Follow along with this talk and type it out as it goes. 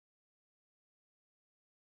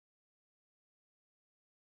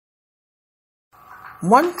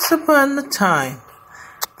Once upon a time,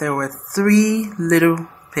 there were 3 little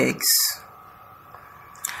pigs.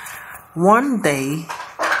 One day,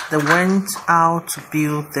 they went out to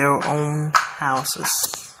build their own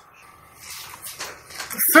houses.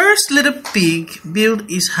 The first little pig built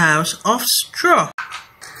his house of straw.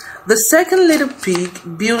 The second little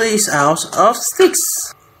pig built his house of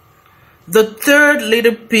sticks. The third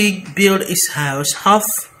little pig built his house of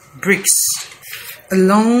bricks.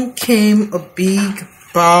 Along came a big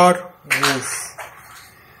bad wolf.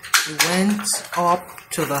 He went up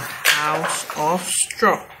to the house of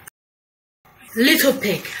straw. Little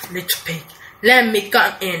pig, let me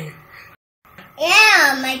come in.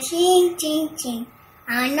 Yeah, my chin.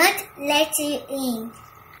 I'll not let you in.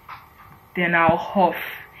 Then I'll huff,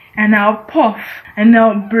 and I'll puff, and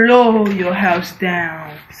I'll blow your house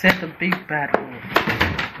down, said the big bad wolf.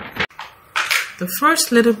 The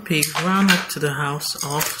first little pig ran up to the house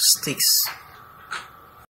of sticks.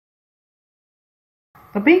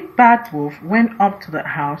 The big bad wolf went up to the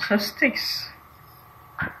house of sticks.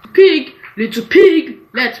 Pig, little pig,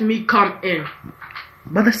 let me come in.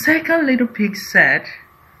 But the second little pig said,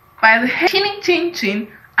 by the chin,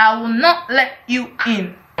 I will not let you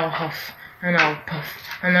in. I'll huff, and I'll puff,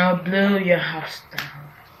 and I'll blow your house down.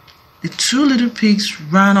 The 2 little pigs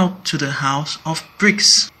ran up to the house of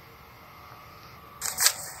bricks.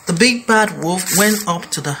 The big bad wolf went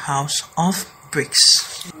up to the house of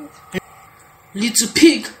bricks. Little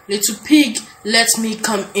pig, let me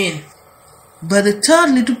come in. But the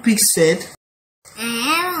third little pig said,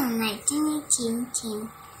 I have my chin.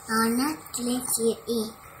 I'll not let you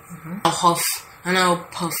in. I'll huff, and I'll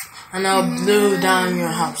puff, and I'll blow down your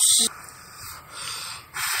house.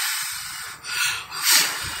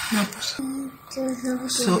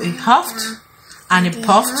 So he huffed, and he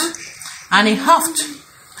puffed, and he huffed,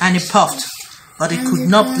 and he puffed, but he could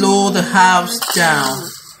not blow the house down.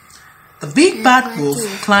 The big bad wolf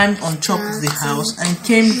climbed on top of the house and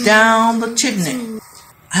came down the chimney,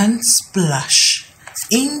 and splash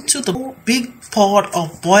into the big pot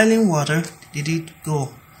of boiling water did it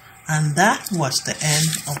go. And that was the end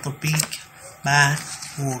of the big bad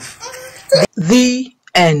wolf. The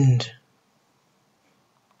end.